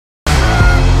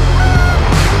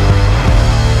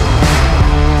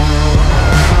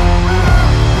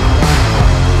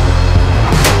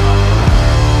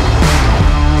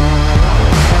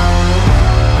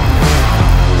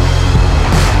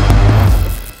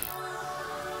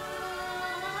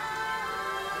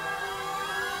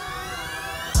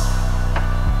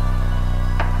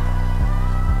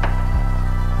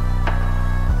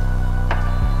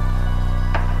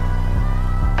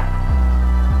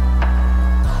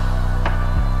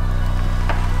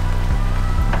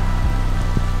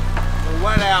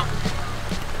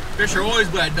Fish are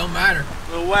always wet, don't matter.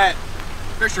 A little wet.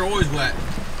 Fish are always wet.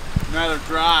 Now they're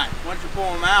dry. Once you pull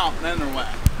them out, then they're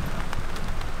wet.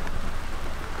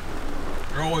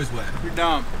 They're always wet. You're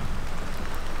dumb.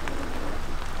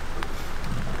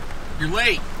 You're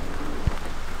late.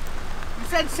 You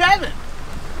said 7.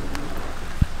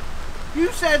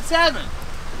 You said 7.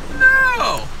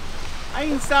 No! I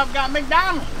ain't stopped got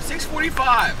McDonald's. 6:45.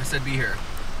 I said be here.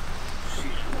 Shit.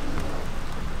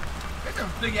 Got them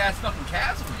big ass fucking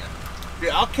calves on you. Dude,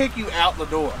 I'll kick you out the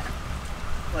door.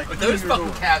 Like With those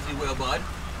fucking calves you will, bud.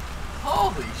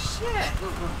 Holy shit.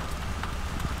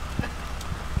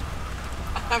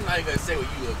 I'm not even gonna say what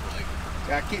you look like.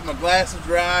 Gotta keep my glasses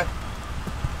dry.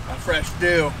 My fresh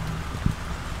dew.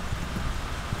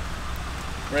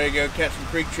 Ready to go catch some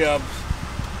creek chubs.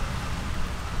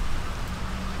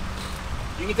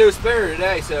 You can throw a spinner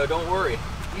today, so don't worry.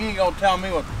 You ain't gonna tell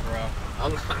me what to throw.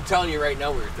 I'm telling you right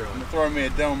now where you're throwing. I'm throwing me a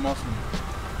dome muscle.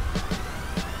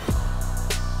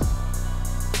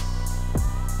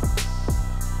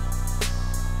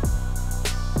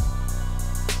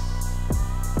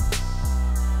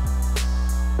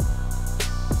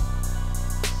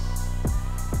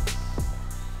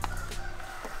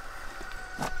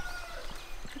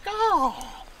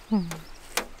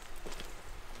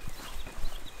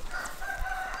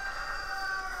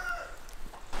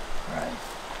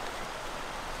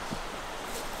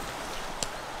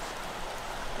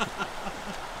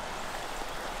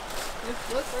 It's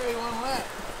slippery one wet.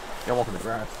 Y'all walk in the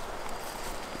grass.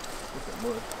 Look at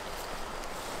wood.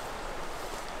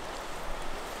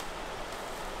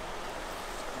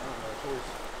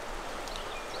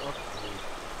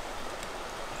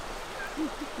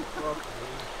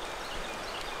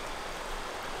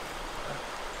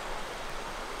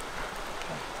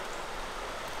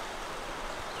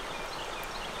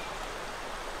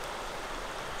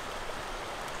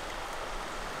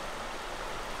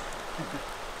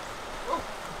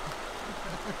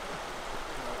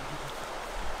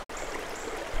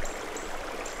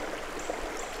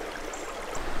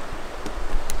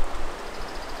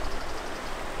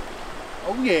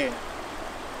 Oh yeah.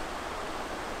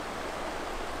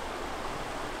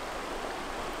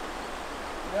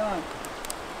 Dylan.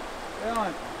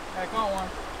 Dylan. I caught one.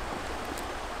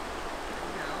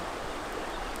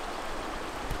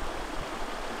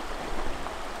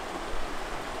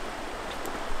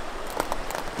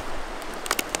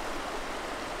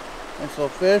 Nice little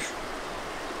fish.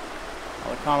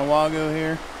 Out of Conewago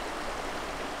here.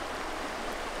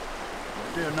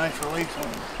 Do a nice release on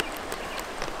him.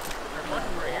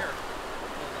 Right here.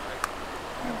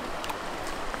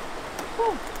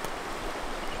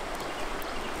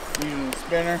 Using the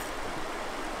spinner.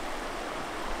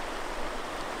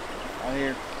 Out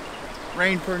here.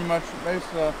 Rained pretty much most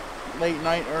of the late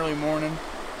night, early morning.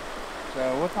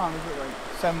 So what time is it? Like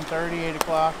 7:30, 8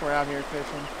 o'clock. We're out here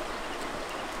fishing.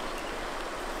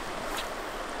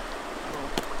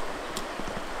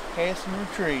 Cast and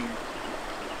retrieve.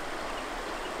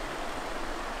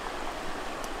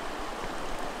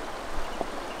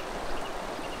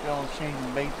 Dylan's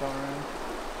changing baits all around.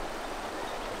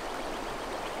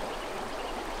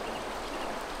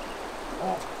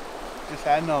 Oh, just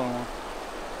had another one.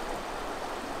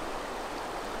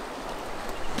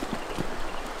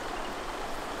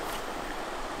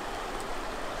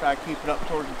 Try to keep it up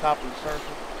towards the top of the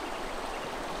surface.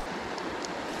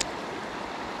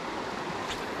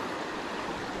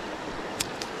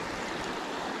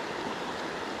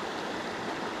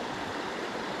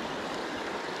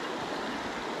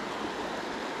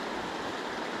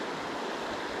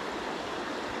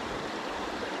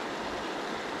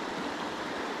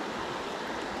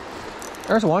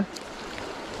 There's one.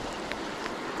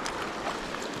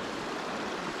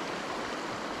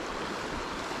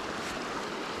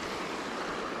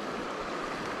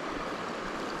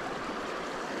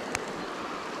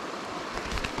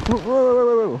 Whoa, whoa, whoa,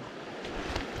 whoa,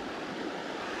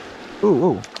 whoa. Ooh,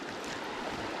 ooh.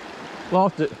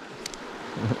 Lost it.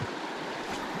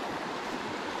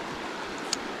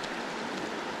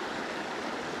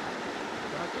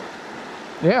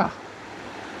 Yeah.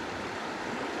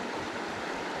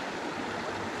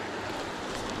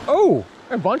 Oh,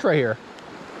 a bunch right here.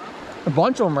 A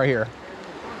bunch of them right here.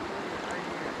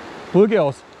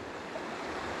 Bluegills.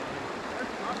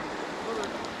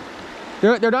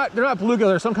 They're not bluegill.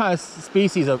 They're some kind of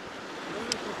species of.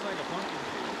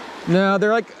 No,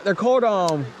 they're called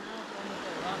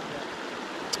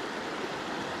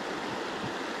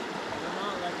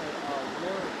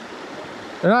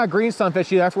They're not a green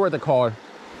sunfish either. That's what they're called.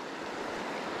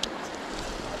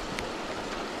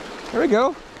 There we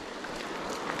go.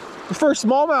 The first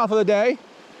smallmouth of the day.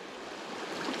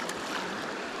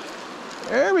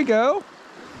 There we go.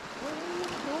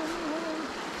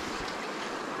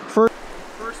 First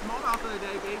smallmouth of the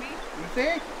day, baby. You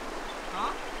see?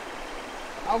 Huh?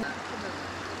 Oh.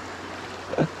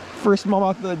 First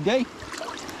smallmouth of the day.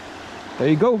 There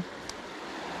you go.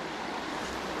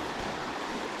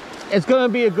 It's gonna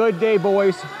be a good day,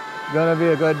 boys. Gonna be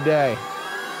a good day.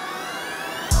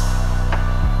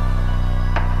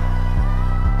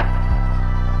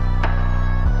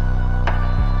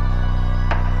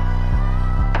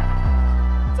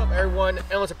 What's up, everyone?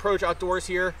 Endless Approach Outdoors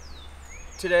here.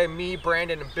 Today, me,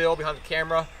 Brandon, and Bill behind the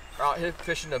camera are out here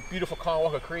fishing the beautiful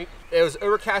Conewagocreek. It was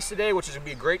overcast today, which is gonna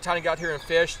be a great time to get out here and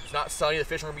fish. It's not sunny, the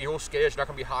fish are gonna be a little skittish, not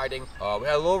gonna be hiding. We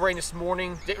had a little rain this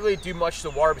morning. Didn't really do much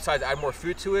to the water besides add more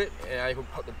food to it, and I think we'll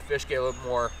help the fish get a little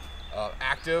more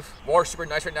active. Water's super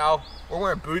nice right now. We're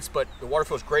wearing boots, but the water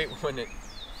feels great when it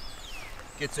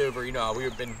gets over, you know,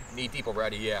 we've been knee deep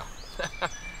already, yeah.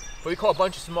 But we caught a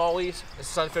bunch of smallies and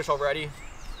sunfish already,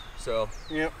 so.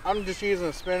 Yep, I'm just using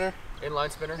a spinner.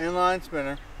 Inline spinner? Inline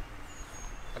spinner.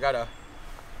 I got a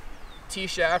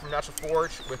T-shaft from Natural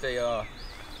Forage with a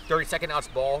 32nd ounce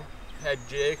ball head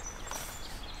jig.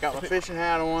 Got my fishing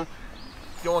hat on. You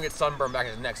don't want to get sunburned back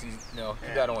in his neck, so you know,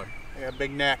 keep that on. I got a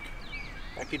big neck.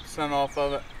 I keep the sun off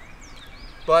of it.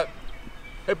 But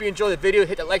hope you enjoy the video.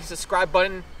 Hit that like and subscribe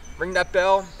button. Ring that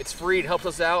bell. It's free. It helps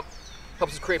us out.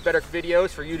 Helps us create better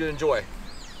videos for you to enjoy.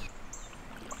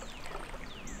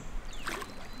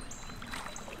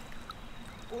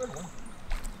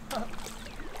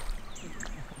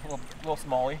 Little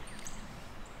smallie.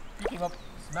 He came up,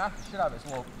 smacked the shit out of his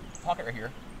little pocket right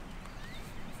here.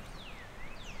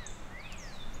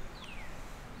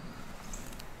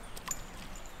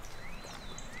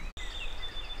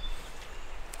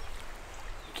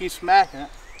 Keep smacking it.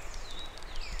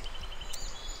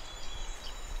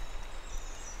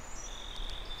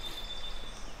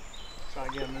 Try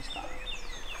to get him this time.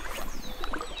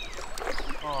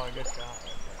 Oh, good shot right there.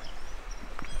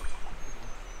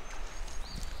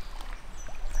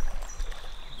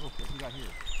 What we got here?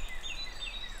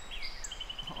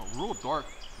 Oh, real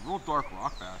dark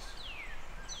rock bass.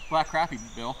 Black crappie,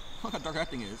 Bill. Look how dark that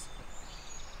thing is.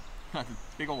 That's a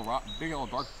big old dark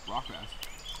rock bass.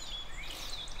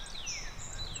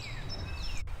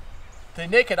 To the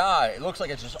naked eye, it looks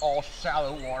like it's just all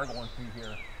shallow water going through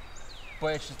here.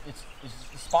 But it's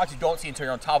the spots you don't see until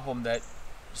you're on top of them. That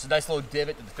it's a nice little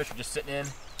divot that the fish are just sitting in,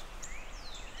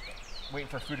 waiting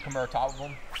for food to come over top of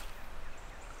them.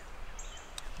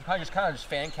 You kind of just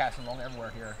fan casting along everywhere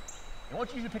here. And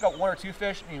once you usually pick up one or two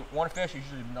fish, I mean, one fish, you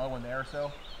usually another one there or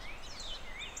so.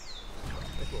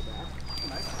 Nice little bass.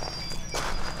 Nice.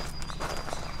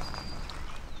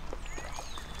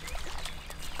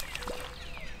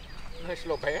 Nice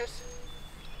little bass.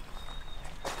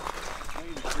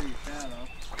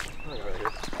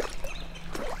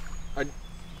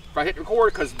 If I hit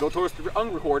record, because Bill told us to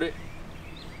unrecord it.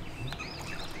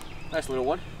 Nice little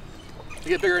one. To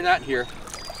get bigger than that in here,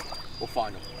 we'll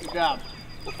find them. Good job.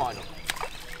 We'll find them.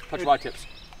 Touch rod tips.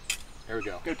 There we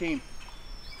go. Go team.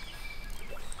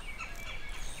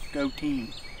 Go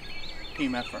team.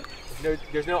 Team effort.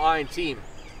 There's no I in team.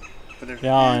 But there's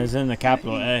it's in the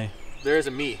capital A. There is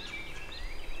a me.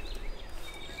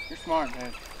 You're smart,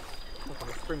 man.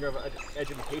 Spring over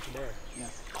education there. Yeah.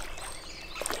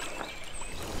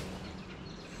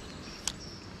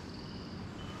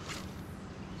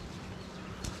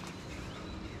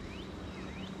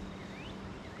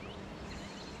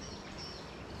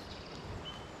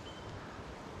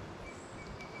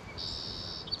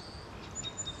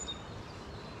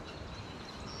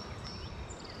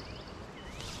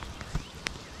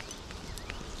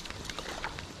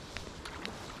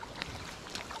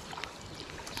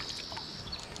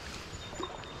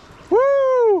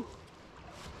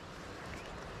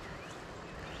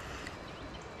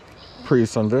 Pretty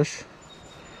sunfish.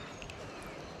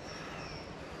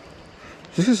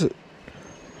 This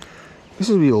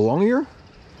would be a long ear.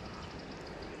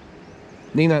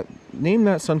 Name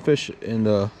that sunfish in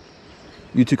the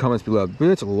YouTube comments below. I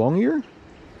believe it's a long ear.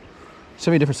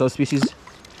 So many different subspecies.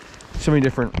 So many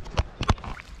different.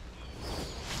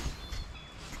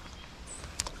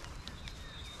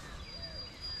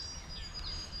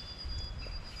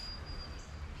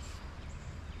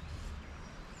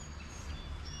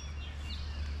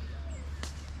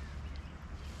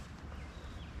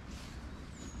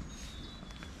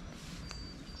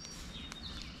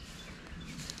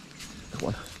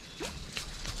 One.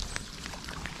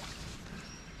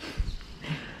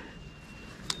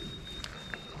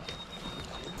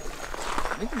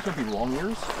 I think these might be long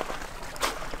ears.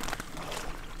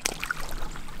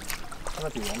 That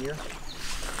might be long ear.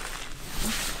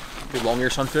 Big long ear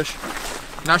sunfish.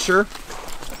 Not sure,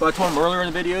 but I told him earlier in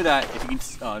the video that if you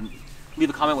can leave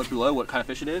a comment below what kind of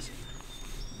fish it is.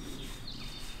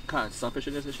 What kind of sunfish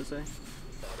it is, I should say.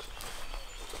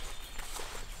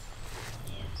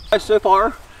 So far,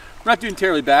 we're not doing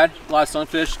terribly bad. A lot of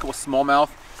sunfish, a couple smallmouth.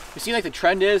 You see, like the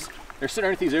trend is, they're sitting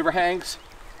underneath these overhangs.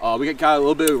 We got a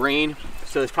little bit of rain,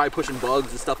 so it's probably pushing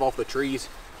bugs and stuff off the trees.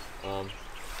 Some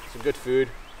good food.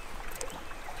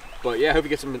 But yeah, I hope we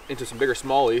get into some bigger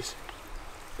smallies.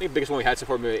 I think the biggest one we had so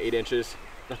far maybe 8 inches.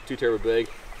 Not too terribly big.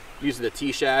 Using the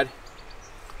T-shad.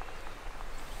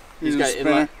 He's got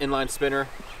an inline spinner.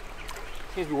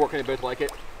 Seems to be working, they both like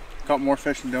it. Caught more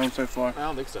fish than Dylan so far. I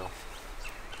don't think so.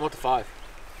 I'm up to 5.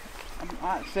 I'm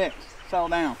at 6. Settle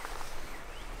down.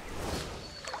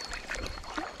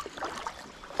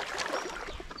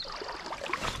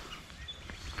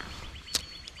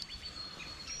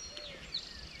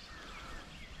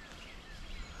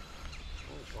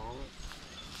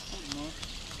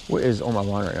 What is on my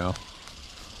line right now?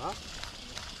 Huh?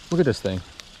 Look at this thing.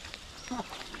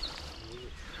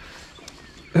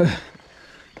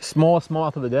 Smallest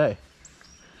smallmouth of the day.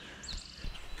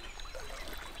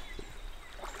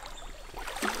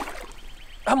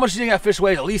 How much do you think that fish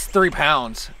weighs? At least 3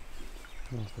 pounds.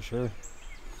 Yeah, for sure.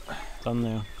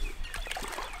 Thumbnail.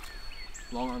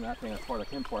 Longer than that thing as far as I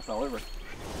came before I fell over.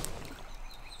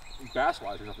 Bass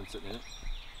wise, there's nothing sitting in it.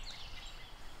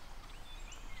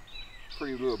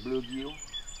 Pretty little bluegill.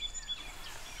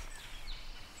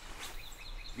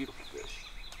 Beautiful fish.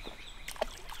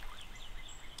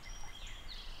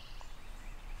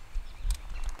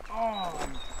 Oh.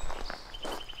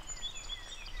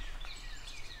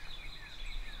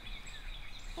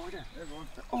 Oh, right there. There's one.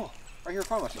 Oh, right here in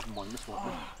front of us is one. This one.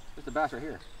 Oh. There's the bass right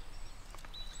here.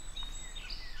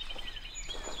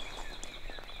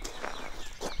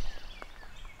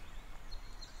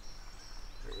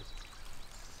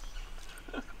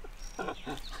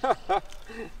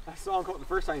 I saw him come up the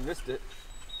first time he missed it.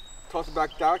 Tossed it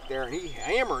back out there and he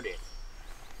hammered it.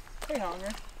 Hey, hungry.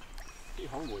 He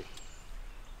hungry.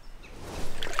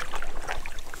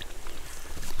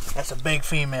 That's a big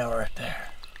female right there.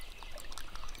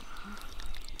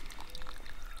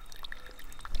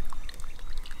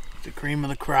 The cream of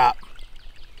the crop.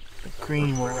 The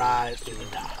cream will rise to the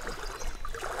top.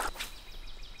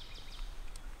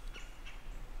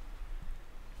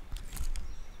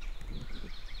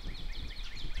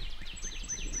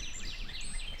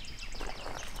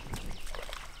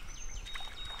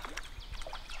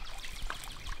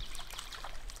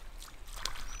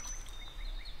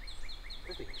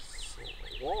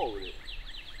 Swallowed it.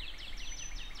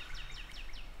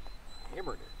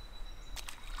 Hammered it.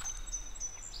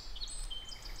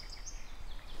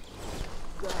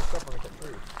 Back up like a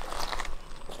tree.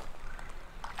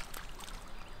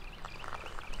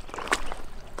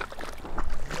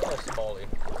 Another smallie.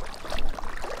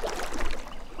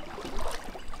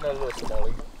 Another little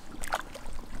smallie.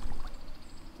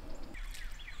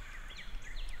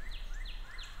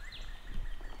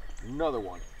 Another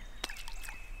one.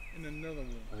 And another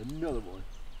one. Another one.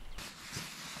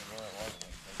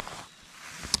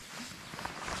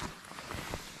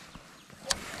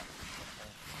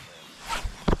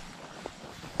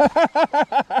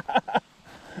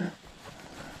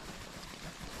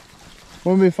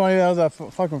 Wouldn't it be funny if that was a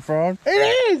fucking frog? It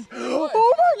is! What?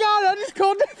 Oh my god, I just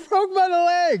caught that frog by the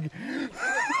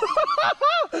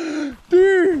leg!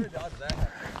 Dude!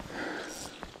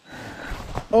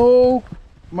 Oh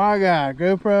my god,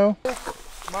 GoPro.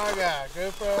 My god,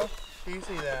 GoPro. Do you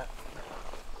see that?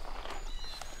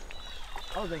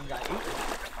 I was thinking got eaten.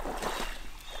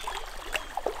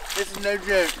 This is no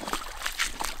joke.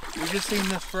 We just seen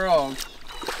this frog.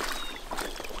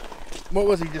 What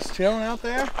was he, just chilling out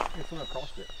there? He swimming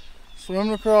across it.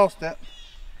 Swimming across that.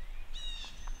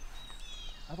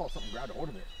 I thought something grabbed a hold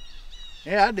of it.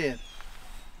 Yeah, I did.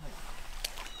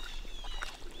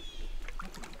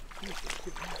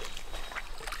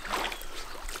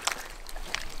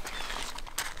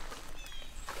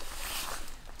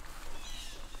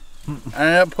 I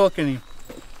ended up hooking him.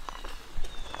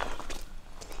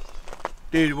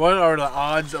 Dude, what are the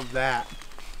odds of that?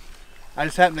 I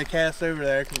just happened to cast over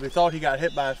there because we thought he got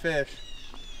hit by a fish.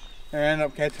 And I ended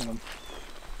up catching him.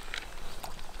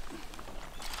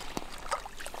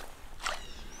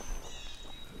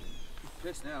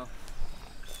 Pissed now.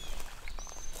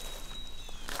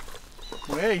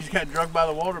 Well, yeah, he's got drugged by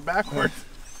the water backwards.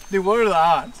 Dude, what are the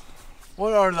odds?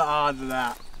 What are the odds of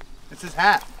that? It's his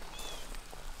hat.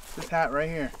 This hat right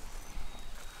here.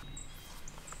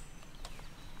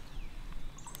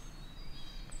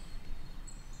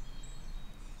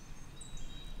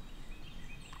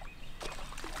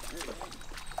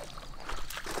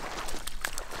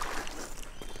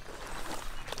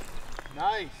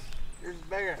 Yours is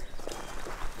bigger.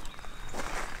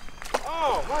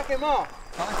 Oh, knock him off.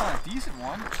 Probably found a decent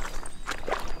one.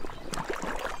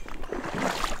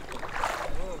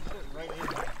 Oh, it's sitting right in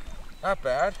there. Not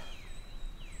bad.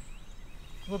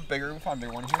 A little bigger. We'll find a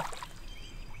bigger one here.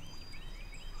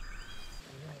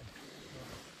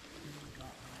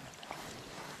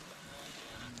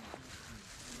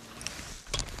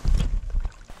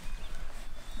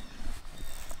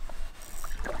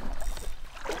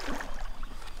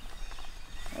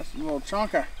 That's a little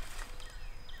chunker.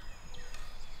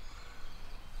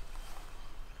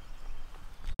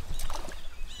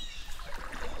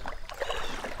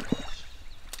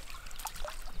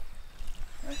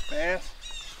 Nice bass.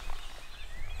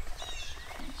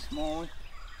 Small one.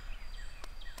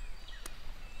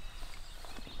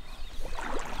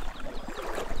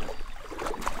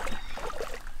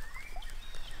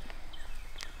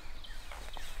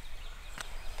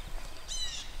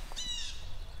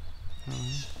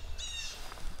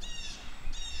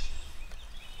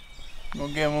 We'll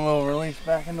give him a little release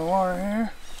back in the water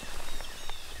here.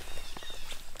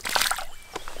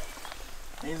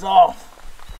 He's off.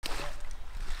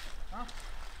 Huh?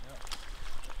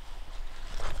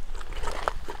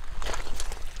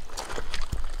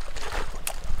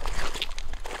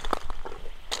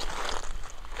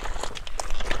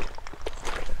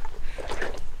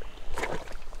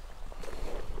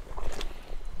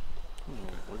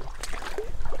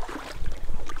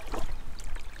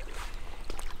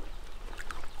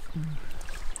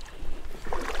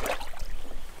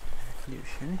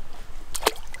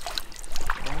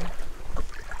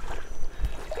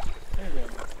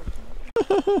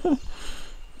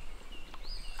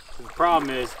 The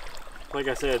problem is, like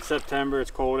I said, it's September,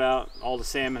 it's cold out, all the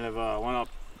salmon have went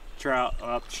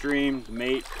upstream to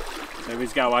mate, so we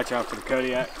just gotta watch out for the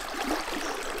Kodiak.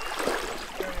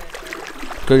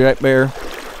 Kodiak bear. Yeah.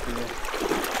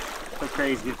 So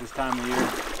crazy at this time of year,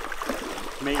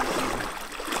 mating season.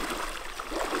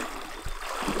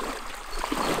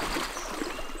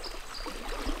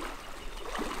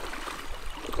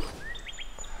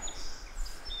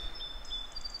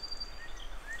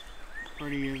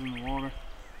 Pretty is in the water.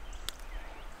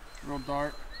 Real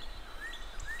dark.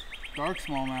 Dark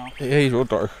smallmouth. Yeah, he's real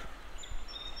dark.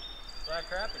 Black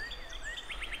crappie.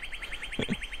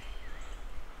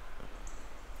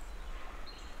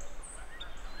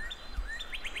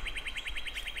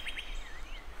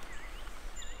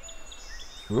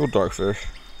 Real dark fish.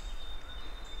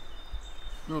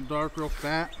 Real dark, real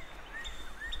fat.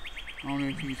 I don't know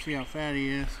if you can see how fat he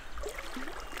is.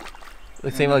 They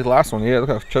seem like the last one. Yeah, look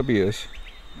how chubby he is.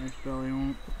 Nice belly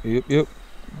on it. Yep, yep.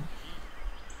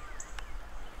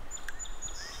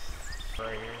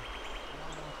 Right here.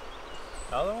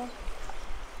 Another one?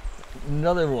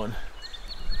 Another one.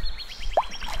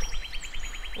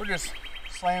 We're just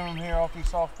slamming them here off these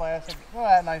soft plastic. Look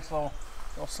at that nice little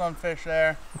sunfish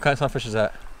there. What kind of sunfish is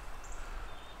that?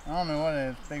 I don't know what it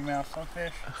is. Big mouth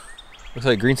sunfish. Looks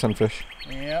like green sunfish.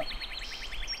 Yep.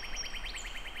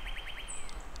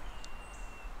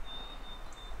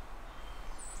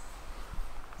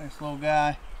 Nice little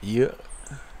guy. Yeah. What's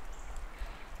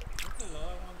the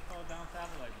other one called down south?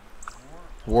 Like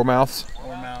Warmouths.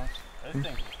 Warmouth. Those things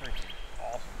are freaking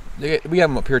awesome. We have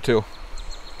them up here too.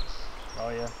 Oh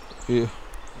yeah. Yeah.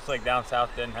 Just like down south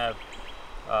didn't have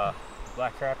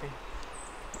black crappie.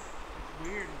 It's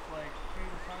weird. It's like the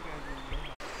sun goes in the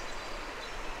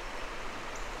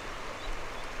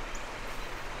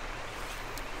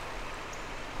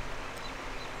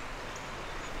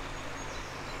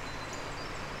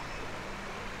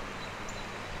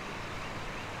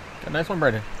Got a nice one,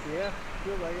 Brandon. Yeah,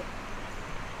 feel like it.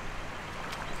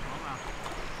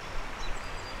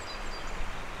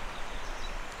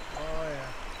 Oh yeah.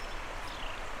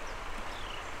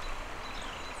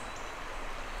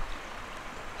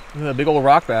 Look at that big old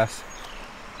rock bass.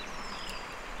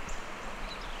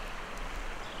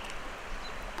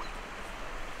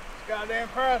 It's goddamn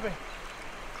crappie.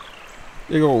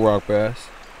 Big old rock bass.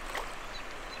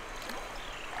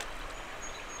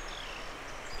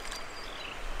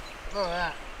 Look at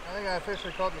that. I think I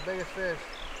officially caught the biggest fish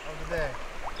of the day.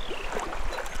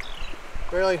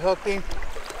 Barely hooked him.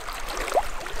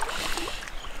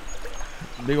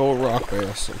 Big old rock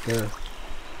bass right there.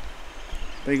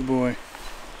 Big boy.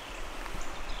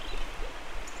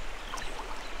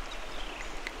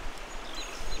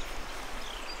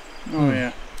 Oh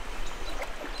yeah.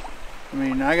 I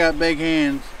mean, I got big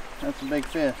hands. That's a big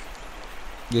fish.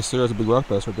 Yes, sir. That's a big rock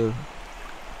bass right there.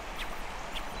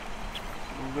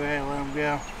 We'll go ahead and let him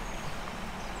go.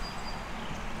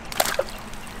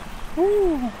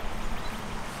 Woo!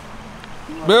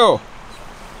 Bill!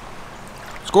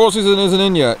 Squirrel season isn't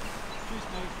in yet.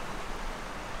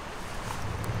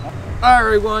 Alright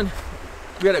everyone,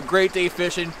 we had a great day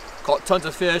fishing, caught tons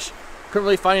of fish. Couldn't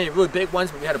really find any really big ones,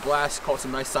 but we had a blast, caught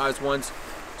some nice sized ones.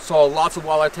 Saw lots of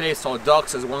wildlife today, saw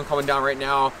ducks, there's one coming down right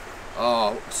now.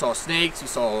 Saw snakes, we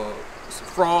saw some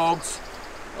frogs.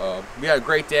 We had a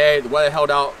great day. The weather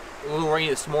held out a little rainy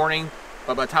this morning,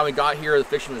 but by the time we got here, the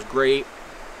fishing was great.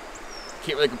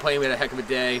 Can't really complain, we had a heck of a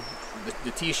day.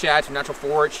 The T-shats from Natural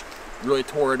Forage really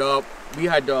tore it up. We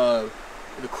had the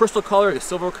crystal color, the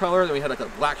silver color, then we had like a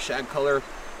black shag color.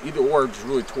 Either or just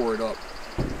really tore it up.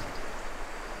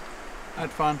 Had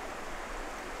fun.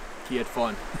 He had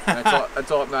fun.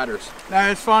 That's all that matters. No,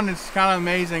 it's fun. It's kind of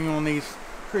amazing on these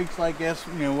creeks like this,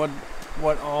 you know,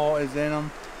 what all is in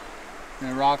them. You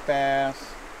know, rock bass,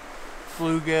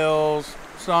 bluegills,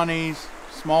 sunnies,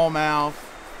 smallmouth,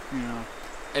 you know.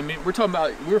 I mean, we're talking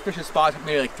about, we were fishing spots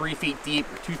maybe like 3 feet deep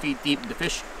or 2 feet deep. The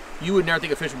fish, you would never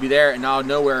think a fish would be there, and out of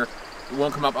nowhere, it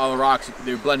won't come up out of the rocks.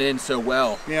 They're blended in so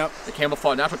well. Yep. The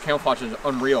camouflage, natural camouflage is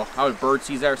unreal. How a bird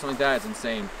sees that or something like that is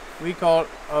insane. We caught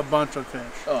a bunch of fish.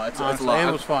 Oh, it's a lot.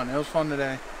 It was fun. It was fun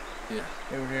today. Yeah.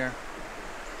 They were here.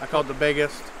 I caught the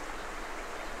biggest.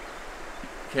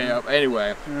 Okay,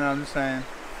 anyway. You know, I'm just saying.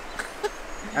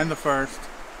 And the first.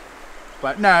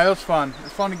 But no, it was fun. It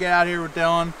was fun to get out here with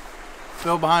Dylan.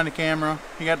 Phil behind the camera.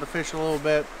 He got to fish a little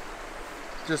bit.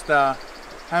 Just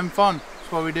having fun.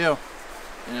 That's what we do.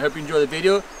 And I hope you enjoy the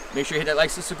video. Make sure you hit that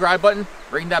like and subscribe button.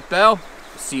 Ring that bell.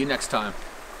 See you next time.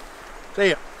 See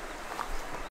ya.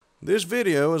 This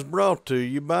video is brought to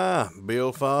you by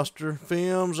Bill Foster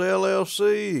Films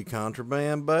LLC,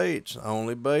 Contraband Baits,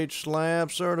 Only Bait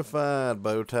Slab Certified,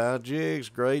 BoTie Jigs,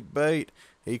 Great Bait,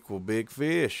 Equal Big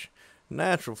Fish,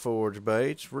 Natural Forage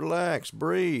Baits, Relax,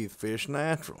 Breathe, Fish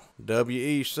Natural,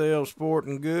 WE Sells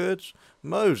Sporting Goods,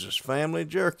 Moses Family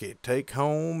Jerky, Take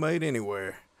Home, Made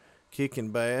Anywhere,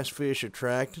 Kickn Bass Fish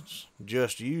Attractants,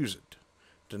 Just Use It,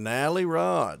 Denali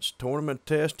Rods, Tournament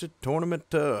Tested, Tournament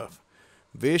Tough,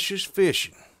 Vicious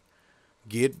Fishing,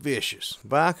 Get Vicious,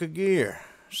 Vica Gear,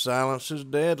 Silence is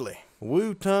Deadly,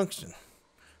 Woo Tungsten,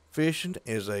 Fishing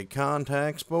is a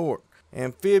contact sport,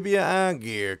 Amphibia Eye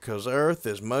Gear, 'cause Earth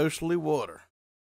is mostly water.